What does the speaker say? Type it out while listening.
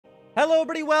Hello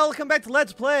everybody, welcome back to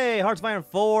Let's Play Hearts of Iron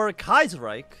 4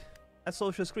 Kaiserreich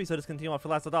Socialist. So just continue on for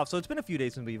last off. So it's been a few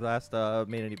days since we've last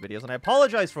made any videos, and I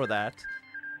apologize for that.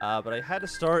 But I had to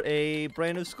start a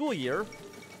brand new school year. With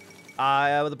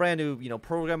a brand new,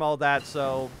 program, all that,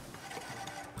 so...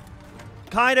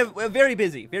 Kind of a very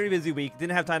busy week.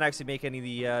 Didn't have time to actually make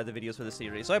any of the videos for the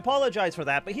series. So I apologize for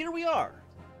that, but here we are.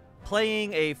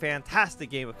 Playing a fantastic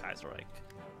game of Kaiserreich.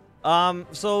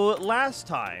 So last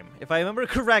time, if I remember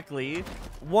correctly,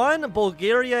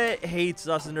 Bulgaria hates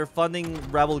us and they're funding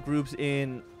rebel groups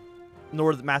in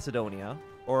North Macedonia.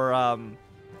 Or,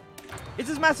 is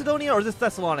this Macedonia or is this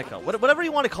Thessalonica? Whatever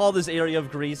you want to call this area of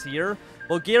Greece here,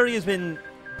 Bulgaria's been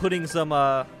putting some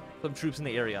troops in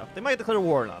the area. They might declare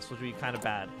war on us, which would be kind of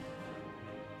bad.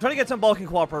 Trying to get some Balkan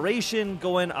cooperation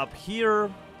going up here.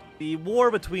 The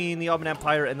war between the Ottoman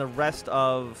Empire and the rest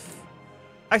of...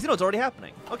 Actually, no, it's already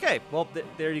happening. Okay, well,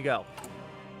 there you go.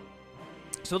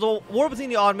 So the war between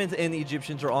the Ottomans and the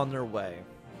Egyptians are on their way.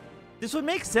 This would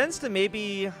make sense to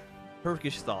maybe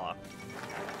Turkish thought.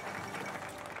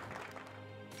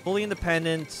 Fully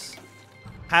independent.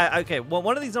 Okay, well,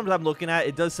 one of these numbers I'm looking at,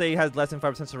 it does say it has less than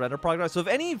 5% surrender progress. So if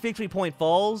any victory point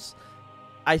falls,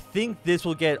 I think this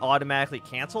will get automatically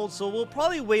canceled. So we'll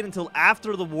probably wait until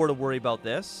after the war to worry about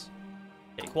this.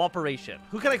 Okay, cooperation.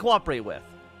 Who can I cooperate with?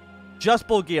 Just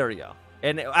Bulgaria.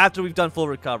 And after we've done full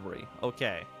recovery.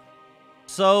 Okay.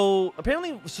 So,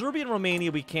 apparently, Serbia and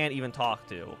Romania we can't even talk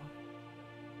to.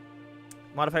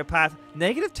 Modified path.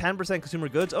 Negative 10% consumer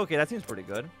goods. Okay, that seems pretty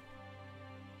good.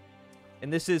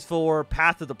 And this is for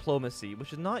path of diplomacy,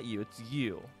 which is not you, it's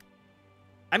you.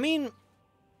 I mean,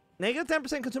 negative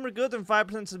 10% consumer goods and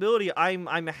 5% stability,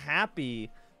 I'm happy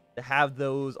to have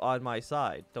those on my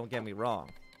side. Don't get me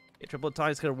wrong. Okay, Triple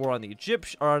Times declared war on the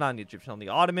Egyptians, or not on the Egyptians, on the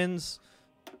Ottomans.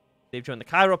 They've joined the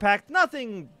Cairo Pact.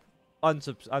 Nothing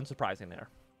unsurprising there.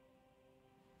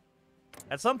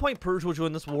 At some point, Persia will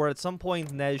join this war. At some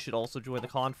point, Nez should also join the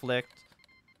conflict.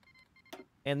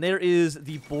 And there is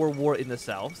the Boer War in the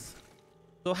south.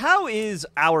 So how is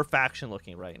our faction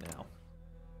looking right now?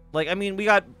 Like, I mean, we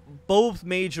got both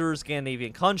major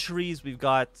Scandinavian countries. We've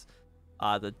got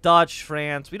the Dutch,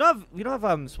 France. We don't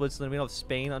have Switzerland. We don't have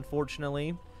Spain,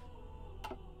 unfortunately.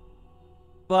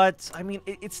 But, I mean,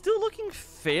 it's still looking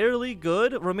fairly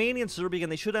good. Romania and Serbia, again,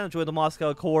 they should enjoy the Moscow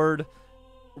Accord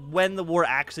when the war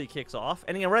actually kicks off.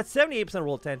 And again, we're at 78%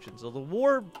 world tension, so the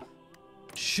war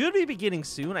should be beginning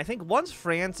soon. I think once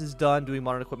France is done doing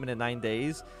modern equipment in 9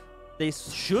 days, they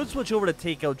should switch over to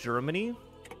take out Germany.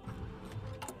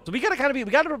 So we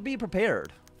gotta be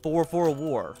prepared for a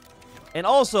war. And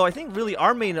also, I think really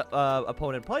our main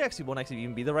opponent won't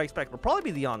even be the Reichspakt, will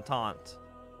probably be the Entente.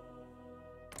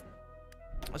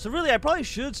 So really, I probably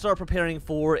should start preparing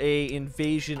for a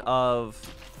invasion of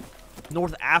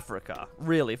North Africa.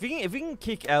 Really, if we can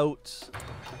kick out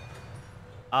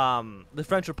the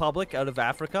French Republic out of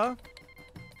Africa,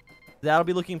 that'll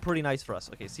be looking pretty nice for us.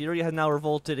 Okay, Syria has now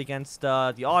revolted against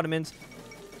the Ottomans.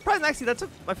 Probably actually that took,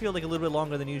 I feel like, a little bit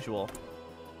longer than usual.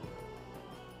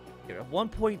 Okay, we have 1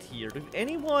 point here. Did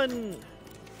anyone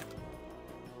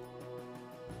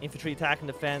infantry attack and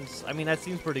defense? I mean, that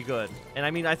seems pretty good. And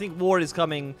I mean, I think war is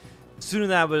coming sooner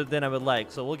than I would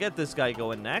like. So we'll get this guy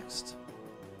going next.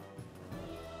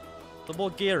 So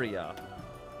Bulgaria.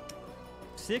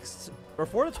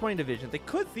 4 to 20 divisions. They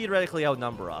could theoretically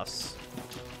outnumber us.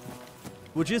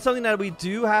 Which is something that we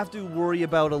do have to worry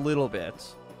about a little bit.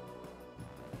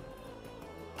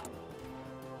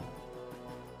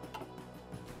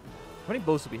 How many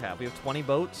boats do we have? We have 20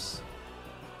 boats.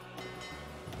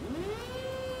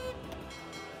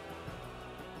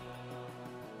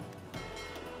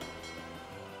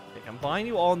 Combine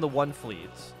you all into one fleet.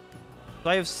 So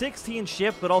I have 16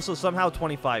 ships, but also somehow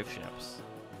 25 ships.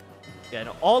 Yeah,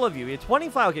 no, all of you. We have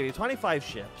 25. Okay, we have 25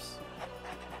 ships.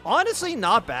 Honestly,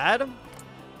 not bad.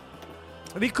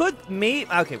 We could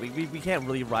okay, we can't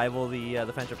really rival the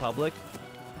French Republic.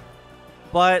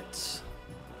 But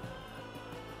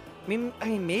I mean,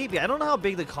 maybe. I don't know how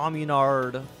big the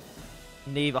Communard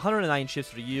Navy. 109 ships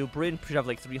for you. Britain should have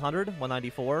like 300,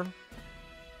 194.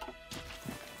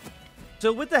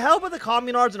 So with the help of the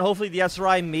Communards and hopefully the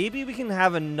SRI, maybe we can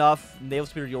have enough naval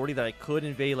superiority that I could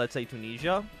invade, let's say,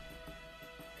 Tunisia.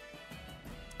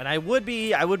 And I would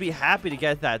be happy to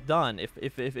get that done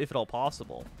if at all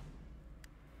possible.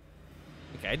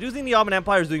 Okay, I do think the Ottoman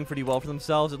Empire is doing pretty well for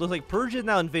themselves. It looks like Persia has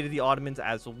now invaded the Ottomans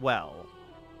as well.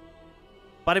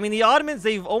 But I mean, the Ottomans,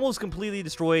 they've almost completely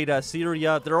destroyed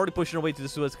Syria. They're already pushing their way to the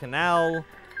Suez Canal.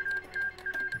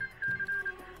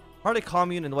 Part of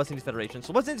Commune and the West Indies Federation.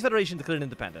 So West Indies Federation declared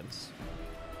independence.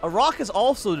 Iraq has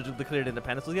also declared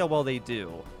independence. Let's see how well they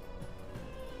do.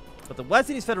 But the West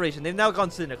Indies Federation, they've now gone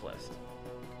syndicalist.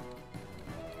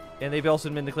 And they've also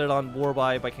been declared on war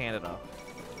by Canada.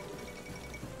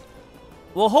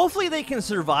 Well, hopefully they can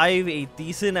survive a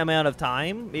decent amount of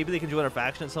time. Maybe they can join our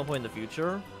faction at some point in the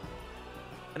future.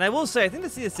 And I will say, I think the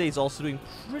CSA is also doing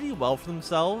pretty well for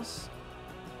themselves.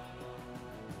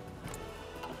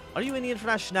 Are you in the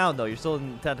International? No, you're still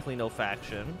in technically no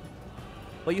faction.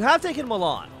 But you have taken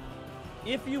Milan.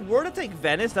 If you were to take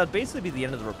Venice, that would basically be the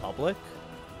end of the Republic.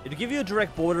 It would give you a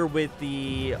direct border with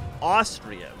the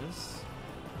Austrians.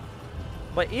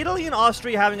 But Italy and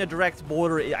Austria having a direct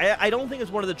border, I don't think it's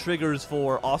one of the triggers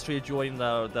for Austria joining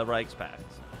the Reichspakt.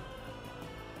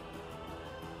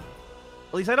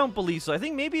 At least I don't believe so. I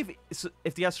think maybe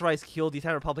if the SRIs killed the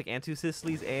Italian Republic and two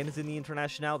Sicilies and is in the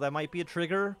International, that might be a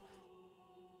trigger.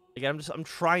 Again, I'm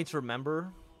trying to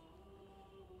remember.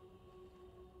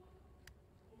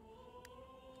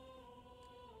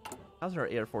 How's our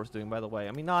Air Force doing, by the way?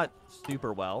 I mean, not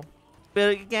super well. But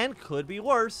again, could be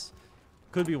worse.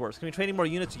 Could be worse. Can we train any more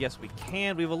units? Yes, we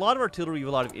can. We have a lot of artillery. We have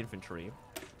a lot of infantry.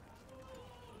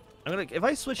 If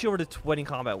I switch over to 20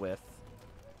 combat with.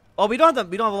 Oh, we don't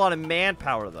have a lot of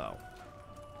manpower though.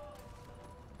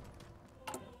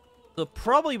 So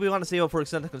probably we want to save up for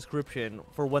extended conscription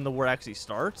for when the war actually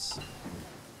starts.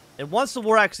 And once the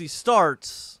war actually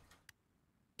starts,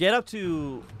 get up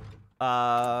to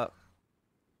now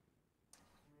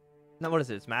what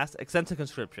is it? It's mass extended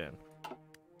conscription.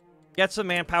 Get some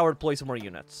manpower, deploy some more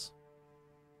units.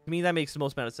 To me, that makes the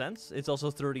most amount of sense. It's also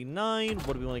 39.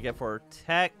 What do we want to get for our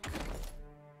tech?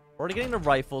 We're already getting the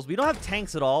rifles. We don't have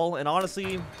tanks at all, and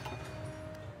honestly,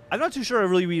 I'm not too sure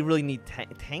we really need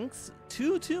tanks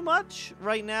too much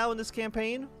right now in this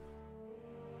campaign.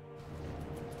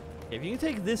 If you can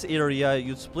take this area,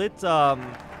 you split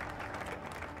kind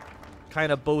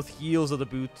of both heels of the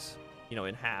boot, you know,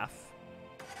 in half.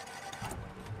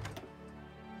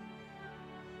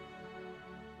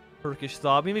 Turkish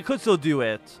stop. I mean, we could still do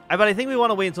it. But I think we want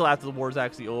to wait until after the war is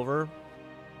actually over.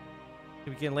 If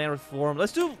we can land reform.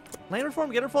 Let's do land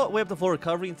reform, get our way up to full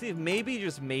recovery, and see if maybe,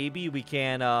 just maybe, we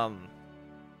can,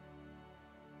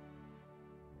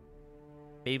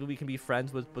 maybe we can be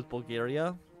friends with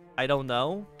Bulgaria. I don't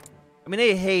know. I mean,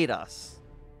 they hate us.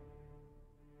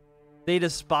 They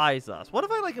despise us. What if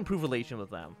I, like, improve relations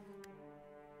with them?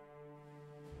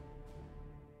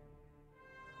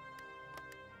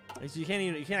 So you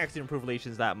can't actually improve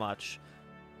relations that much.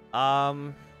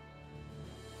 And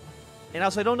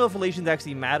also, I don't know if relations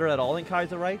actually matter at all in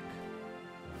Kaiserreich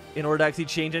in order to actually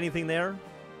change anything there.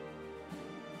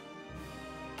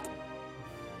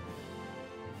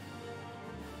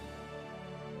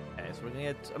 Okay, so we're gonna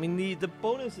get. I mean, the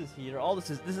bonuses here. All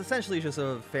this is essentially just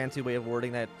a fancy way of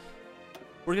wording that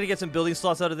we're gonna get some building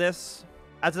slots out of this.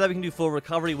 After that, we can do full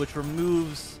recovery, which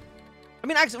removes. I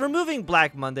mean, actually, removing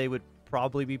Black Monday would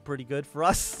probably be pretty good for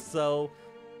us, so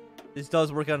this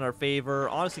does work out in our favor.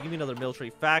 Honestly, give me another military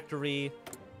factory.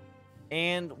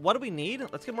 And what do we need?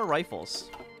 Let's get more rifles.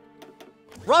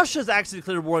 Russia's actually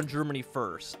declared war on Germany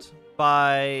first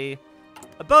by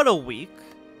about a week.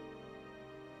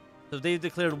 So they've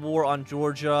declared war on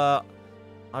Georgia,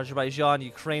 Azerbaijan,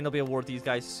 Ukraine. There'll be a war with these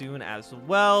guys soon as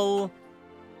well.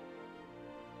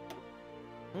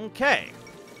 Okay.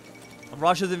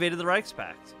 Russia's invaded the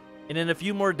Reichspakt. And in a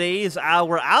few more days,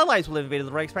 our allies will have invaded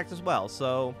the Reichspakt as well.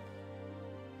 So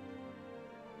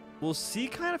we'll see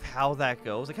kind of how that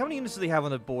goes. Like, how many units do they have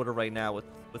on the border right now with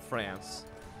France?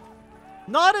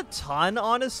 Not a ton,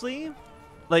 honestly.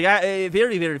 Like,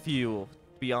 very, very few,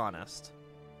 to be honest.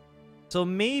 So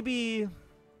maybe...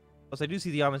 I do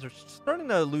see the Ottomans are starting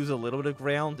to lose a little bit of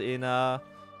ground in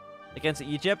against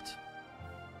Egypt.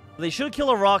 They should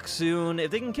kill Iraq soon.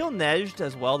 If they can kill Nejd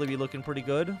as well, they'd be looking pretty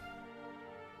good.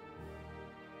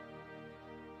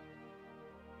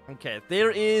 Okay,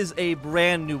 there is a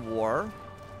brand new war.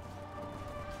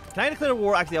 Can I declare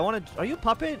war? Actually, I want to... Are you a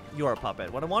puppet? You are a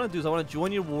puppet. What I want to do is I want to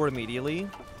join your war immediately.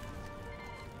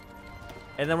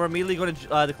 And then we're immediately going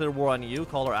to declare war on you.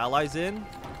 Call our allies in.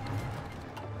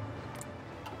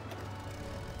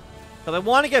 Because I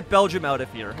want to get Belgium out of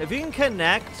here. If we can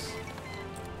connect...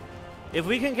 If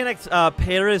we can connect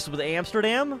Paris with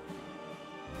Amsterdam,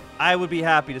 I would be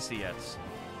happy to see it.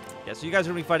 Yeah, so you guys are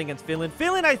going to be fighting against Finland.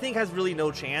 Finland, I think, has really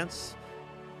no chance.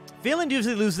 Finland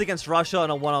usually loses against Russia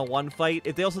in a one-on-one fight.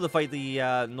 If they also fight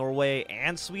the Norway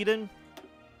and Sweden,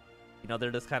 you know, they're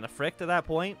just kind of fricked at that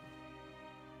point.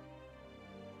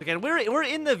 Again, we're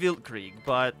in the Weltkrieg,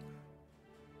 but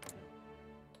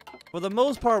for the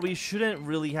most part, we shouldn't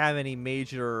really have any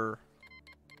major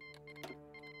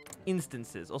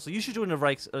instances. Also, you should join the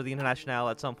Reichs or the International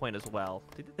at some point as well.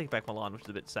 They did take back Milan, which is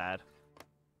a bit sad.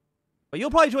 But you'll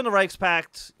probably join the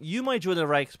Reichspakt. You might join the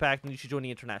Reichspakt, and you should join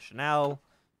the Internationale.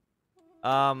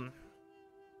 Yeah,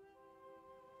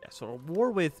 so a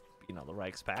war with, you know, the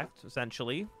Reichspakt,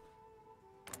 essentially.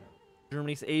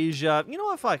 Germany's Asia. You know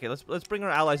what? Fuck it. Let's bring our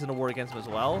allies into war against them as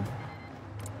well.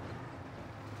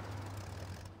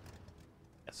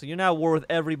 Yeah, so you're now at war with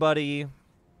everybody.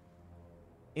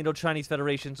 Indo-Chinese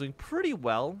Federation's doing pretty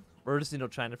well. Or just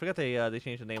Indochina. I forgot they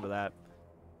changed the name of that.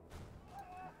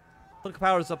 Political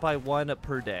power is up by 1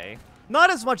 per day.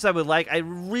 Not as much as I would like. I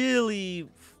really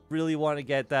want to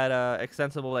get that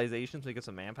extensive mobilization so we get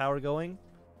some manpower going.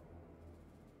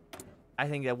 I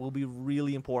think that will be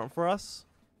really important for us.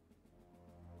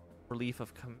 Relief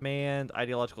of command,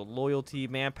 ideological loyalty,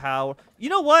 manpower. You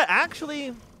know what?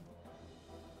 Actually,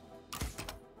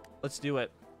 let's do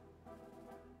it.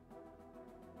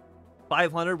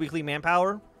 500 weekly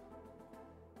manpower.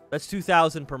 That's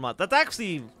 2,000 per month. That's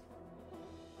actually,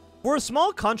 for a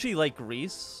small country like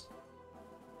Greece,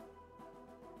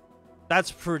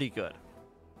 that's pretty good,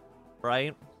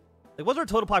 right? Like, what's our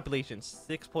total population?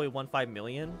 6.15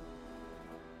 million.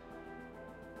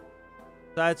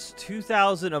 That's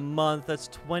 2,000 a month. That's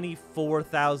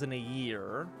 24,000 a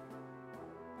year.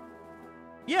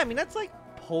 Yeah, I mean that's like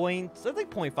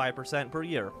 0.5% per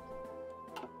year.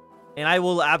 And I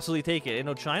will absolutely take it.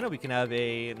 Indochina, we can have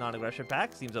a non-aggression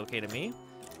pact. Seems okay to me.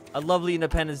 A lovely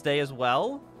Independence Day as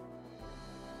well.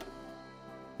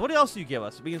 What else do you give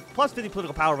us? We can plus 50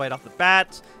 political power right off the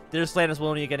bat. There's Landis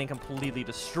Wallonia getting completely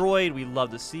destroyed. We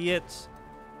love to see it.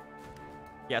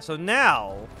 Yeah, so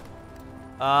now...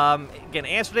 again,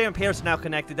 Amsterdam and Paris are now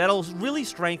connected. That'll really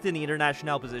strengthen the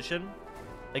international position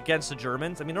against the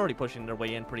Germans. I mean, they're already pushing their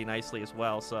way in pretty nicely as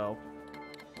well, so...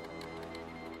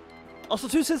 Also,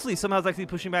 Two Sicily somehow is actually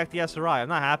pushing back the SRI. I'm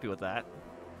not happy with that.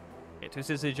 Okay, Two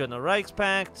Sicily joined the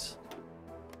Reichspakt.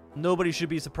 Nobody should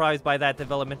be surprised by that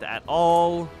development at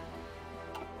all.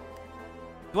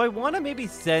 Do I want to maybe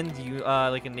send you,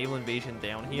 like, a naval invasion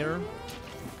down here?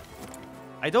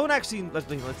 I don't actually... Let's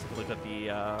take a look at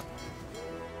the,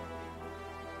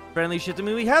 friendly shit. I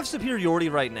mean, we have superiority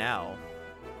right now.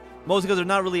 Mostly because there's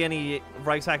not really any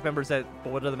Reichstag members that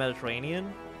border the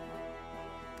Mediterranean.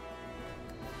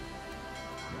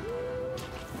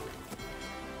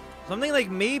 Something like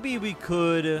maybe we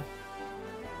could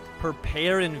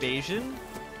prepare invasion.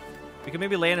 We could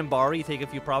maybe land in Bari, take a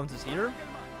few provinces here.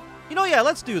 You know, yeah,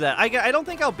 let's do that. I don't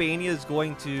think Albania is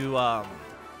going to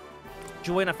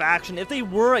join a faction. If they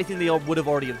were, I think they would have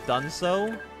already have done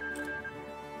so.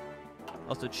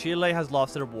 Also, Chile has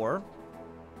lost their war.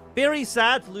 Very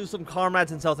sad to lose some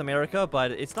comrades in South America,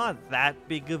 but it's not that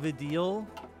big of a deal.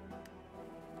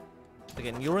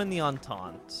 Again, you're in the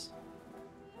Entente.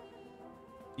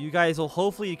 You guys will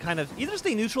hopefully kind of either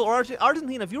stay neutral or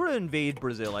Argentina. If you were to invade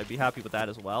Brazil, I'd be happy with that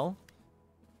as well.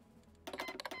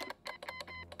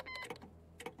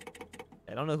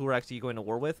 I don't know who we're actually going to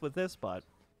war with this, but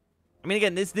I mean,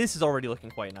 again, this is already looking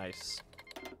quite nice.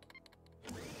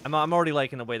 I'm already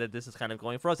liking the way that this is kind of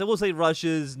going for us. I will say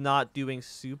Russia's not doing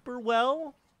super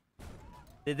well.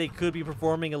 They could be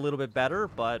performing a little bit better,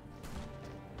 but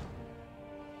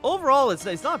overall, it's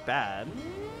not bad.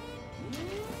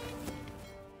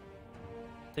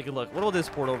 Take a look. What will this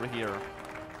port over here?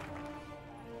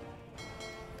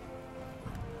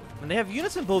 And they have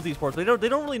units in both these ports. They don't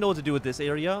really know what to do with this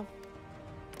area.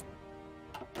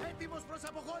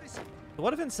 So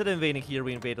what if instead of invading here,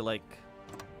 we invaded like...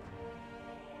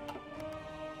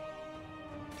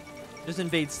 just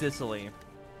invade Sicily.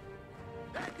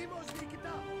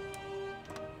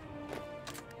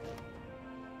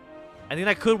 I think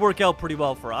that could work out pretty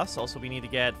well for us. Also, we need to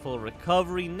get full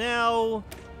recovery now.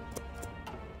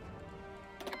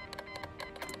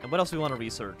 And what else do we want to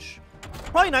research?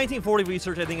 Probably 1940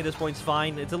 research, I think, at this point is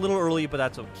fine. It's a little early, but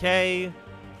that's okay.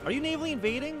 Are you navally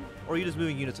invading? Or are you just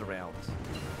moving units around?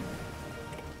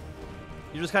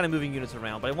 You're just kind of moving units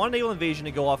around. But I want naval invasion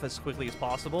to go off as quickly as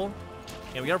possible.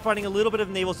 And we are finding a little bit of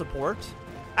naval support.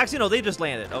 Actually, no, they just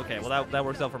landed. Okay, well, that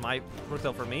works out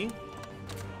for me.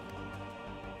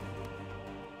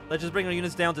 Let's just bring our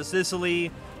units down to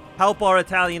Sicily. Help our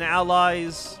Italian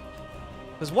allies.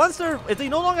 Because if they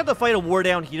no longer have to fight a war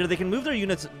down here, they can move their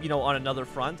units, you know, on another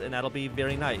front, and that'll be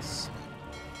very nice.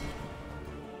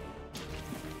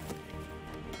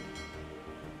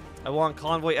 I want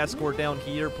convoy escort down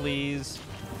here, please.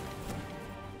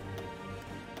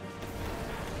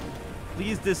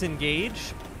 Please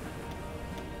disengage.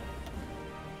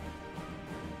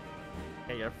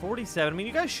 Okay, you're 47. I mean,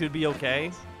 you guys should be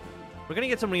okay. We're gonna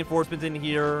get some reinforcements in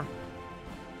here,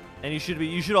 and you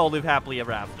should all live happily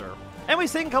ever after. And we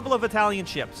sink a couple of Italian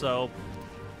ships, so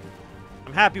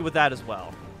I'm happy with that as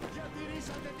well.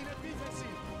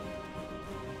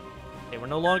 we're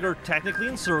no longer technically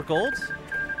encircled.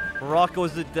 Morocco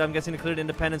is, I'm guessing, declared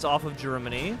independence off of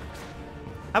Germany.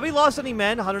 Have we lost any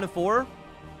men? 104?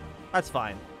 That's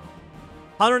fine.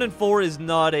 104 is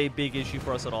not a big issue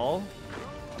for us at all.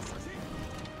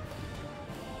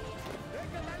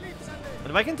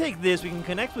 But if I can take this, we can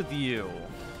connect with you.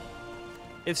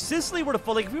 If Sicily were to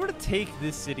fall, like, if we were to take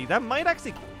this city, that might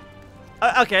actually...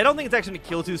 okay, I don't think it's actually going to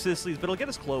kill 2 Sicilies, but it'll get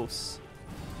us close.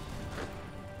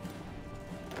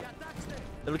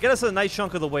 It'll get us a nice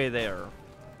chunk of the way there.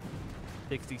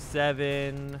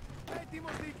 67.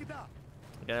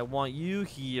 Okay, I want you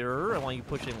here. I want you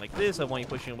pushing like this. I want you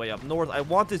pushing way up north. I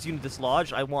want this unit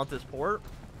dislodged. I want this port.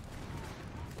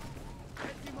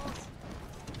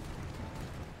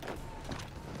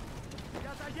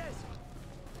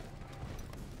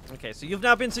 Okay, so you've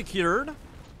now been secured.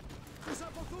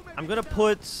 I'm gonna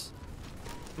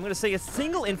say a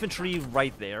single infantry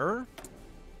right there.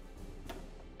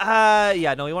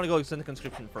 Yeah, no, we want to go send the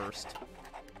conscription first.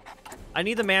 I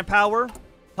need the manpower.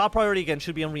 Top priority again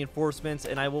should be on reinforcements,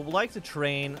 and I would like to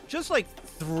train just like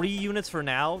 3 units for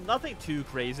now. Nothing too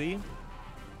crazy.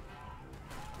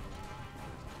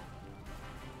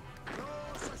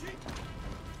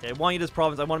 Okay, I want you this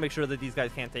province. I want to make sure that these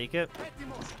guys can't take it.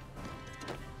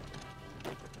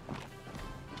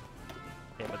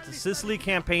 Okay, but the Sicily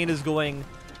campaign is going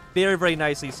very, very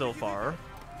nicely so far.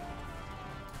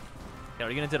 Okay,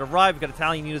 our unit did arrive. We've got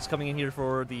Italian units coming in here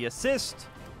for the assist.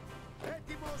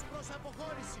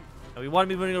 And we want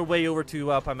to be moving our way over to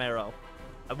Palmero.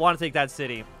 I want to take that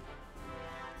city.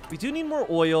 We do need more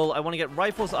oil. I want to get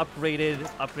rifles upgraded.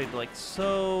 Upgrade like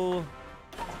so.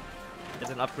 And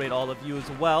then upgrade all of you as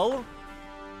well.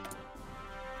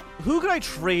 Who could I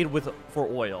trade with for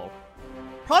oil?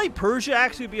 Probably Persia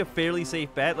actually would be a fairly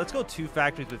safe bet. Let's go 2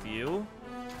 factories with you.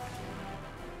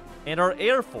 And our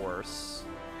Air Force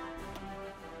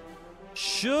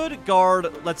should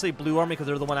guard, let's say, Blue Army, because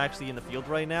they're the one actually in the field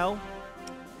right now.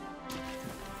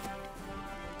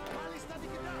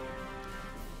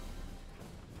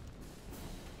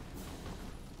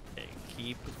 Okay,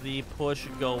 keep the push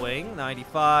going.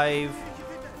 95.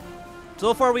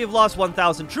 So far, we have lost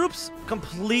 1,000 troops.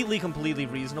 Completely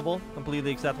reasonable.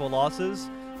 Completely acceptable losses.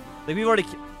 Like, we've already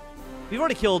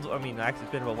killed, I mean, actually,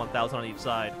 it's been about 1,000 on each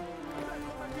side.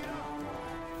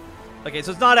 Okay,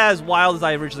 so it's not as wild as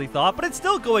I originally thought, but it's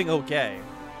still going okay.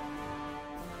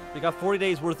 We got 40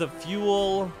 days worth of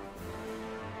fuel.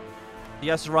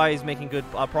 The SRI is making good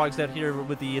progress out here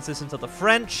with the assistance of the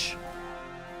French.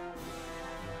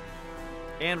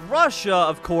 And Russia,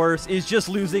 of course, is just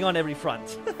losing on every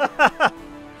front.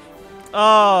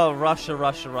 Oh, Russia.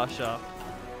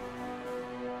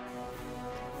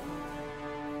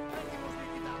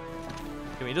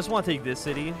 Okay, we just want to take this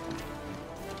city.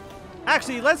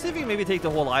 Actually, let's see if we can maybe take the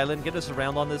whole island, get us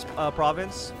around on this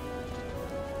province.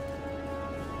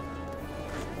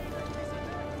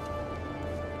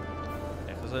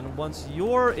 Okay, so then once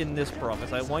you're in this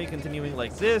province, I want you continuing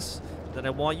like this. Then I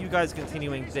want you guys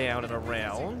continuing down and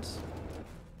around.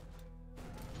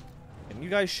 And you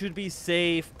guys should be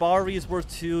safe. Bari is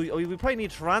worth 2. We probably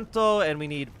need Taranto and we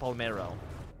need Palmero.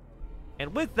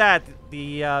 And with that,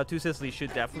 the 2 Sicilies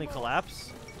should definitely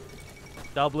collapse.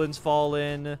 Dublin's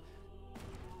fallen.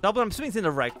 Dublin, I'm assuming it's in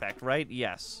the Reich, right?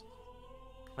 Yes.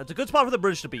 That's a good spot for the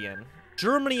British to be in.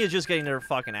 Germany is just getting their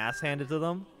fucking ass handed to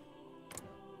them.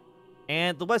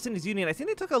 And the West Indies Union, I think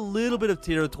they took a little bit of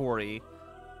territory.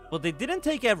 But they didn't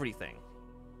take everything.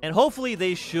 And hopefully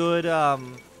they should,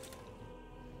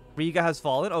 Riga has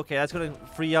fallen. Okay, that's going to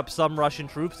free up some Russian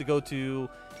troops to go to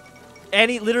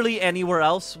literally anywhere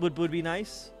else would be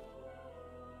nice.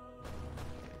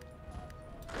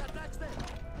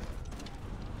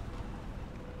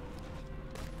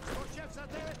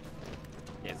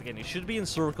 Yes, again, you should be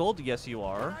encircled. Yes, you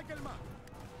are.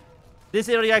 This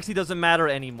area actually doesn't matter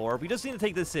anymore. We just need to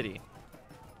take this city.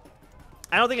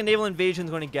 I don't think a naval invasion is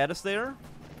going to get us there.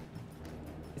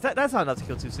 That's not enough to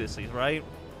kill 2 Sicilies, right?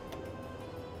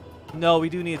 No, we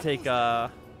do need to take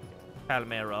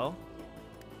Palmero.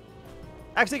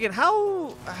 Actually, again,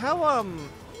 how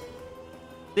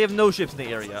they have no ships in the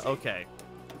area. Okay.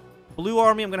 Blue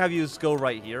Army, I'm going to have you go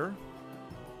right here.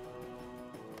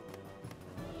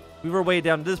 We were way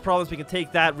down to this province. We can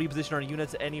take that, reposition our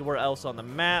units anywhere else on the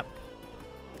map.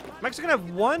 I'm actually going to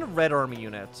have 1 Red Army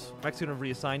unit. I'm actually going to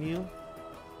reassign you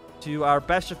to our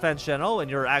best defense general, and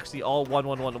you're actually all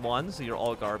 1-1-1-1, so you're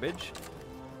all garbage.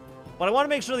 But I want to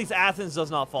make sure at least Athens does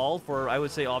not fall for, I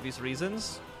would say, obvious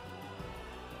reasons.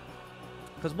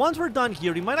 Because once we're done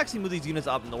here, we might actually move these units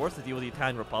up north to deal with the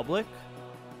Italian Republic.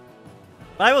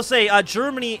 But I will say,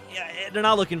 Germany, they're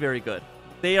not looking very good.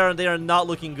 They are not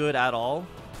looking good at all.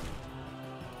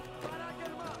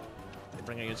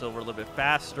 bring our units over a little bit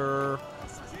faster.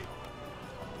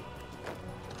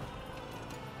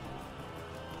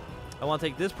 I want to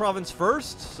take this province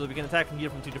first, so we can attack from here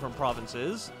from 2 different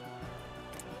provinces.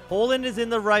 Poland is in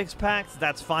the Reichspakt.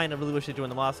 That's fine. I really wish they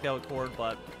joined the Moscow Accord,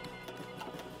 but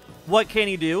what can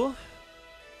you do?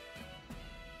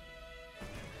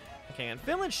 Okay, and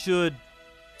Finland should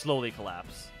slowly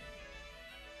collapse.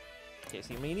 Okay,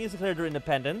 so Romania has declared their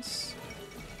independence.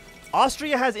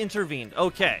 Austria has intervened.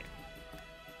 Okay.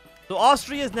 So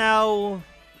Austria is now...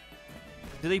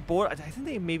 Do they border? I think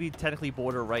they maybe technically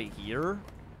border right here.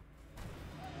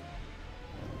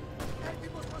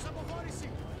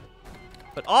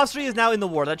 But Austria is now in the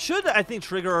war. That should, I think,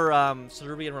 trigger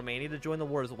Serbia and Romania to join the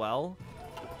war as well.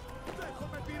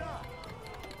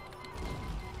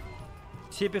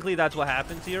 Typically, that's what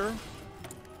happens here.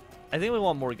 I think we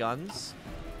want more guns.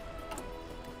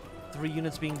 3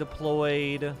 units being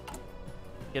deployed.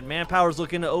 Get manpower's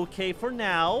looking okay for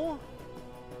now.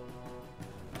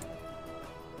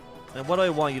 And what do I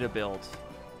want you to build?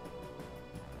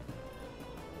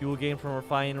 Fuel gain from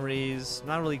refineries.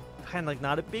 Not really, kind of like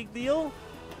not a big deal.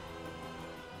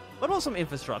 What about some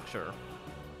infrastructure?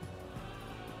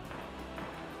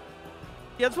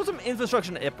 Yeah, let's put some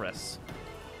infrastructure in Ypres.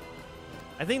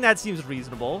 I think that seems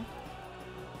reasonable.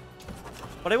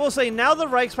 But I will say, now the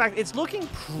Reichspakt, it's looking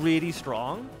pretty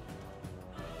strong.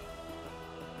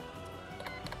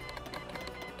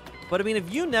 But I mean,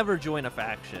 if you never join a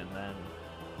faction, then...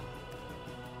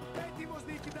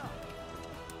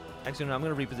 Actually, no, I'm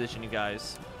going to reposition you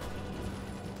guys.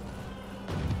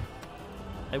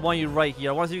 I want you right here.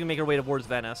 I want to see if you can make your way towards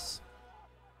Venice.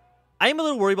 I am a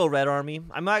little worried about Red Army.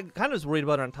 I'm not kind of just worried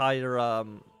about our entire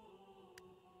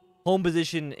home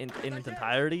position in its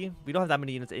entirety. We don't have that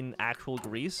many units in actual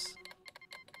Greece.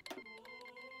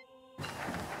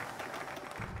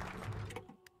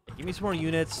 Give me some more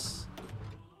units.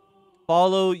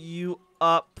 Follow you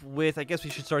up with... I guess we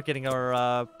should start getting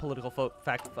our political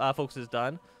focuses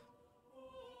done.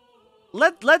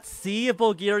 Let's see if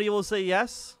Bulgaria will say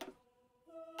yes.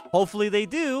 Hopefully they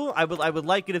do. I would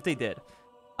like it if they did.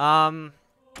 We'll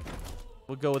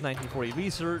go with 1940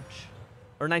 research.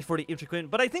 Or 1940 infantry.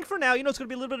 But I think for now, you know, it's going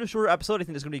to be a little bit of a shorter episode. I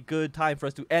think it's going to be a good time for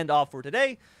us to end off for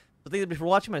today. So thank you for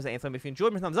watching. My name is Anthem. If you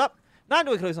enjoyed, my thumbs up. Not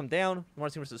doing, click thumb down. If you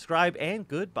want to see more, subscribe. And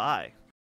goodbye.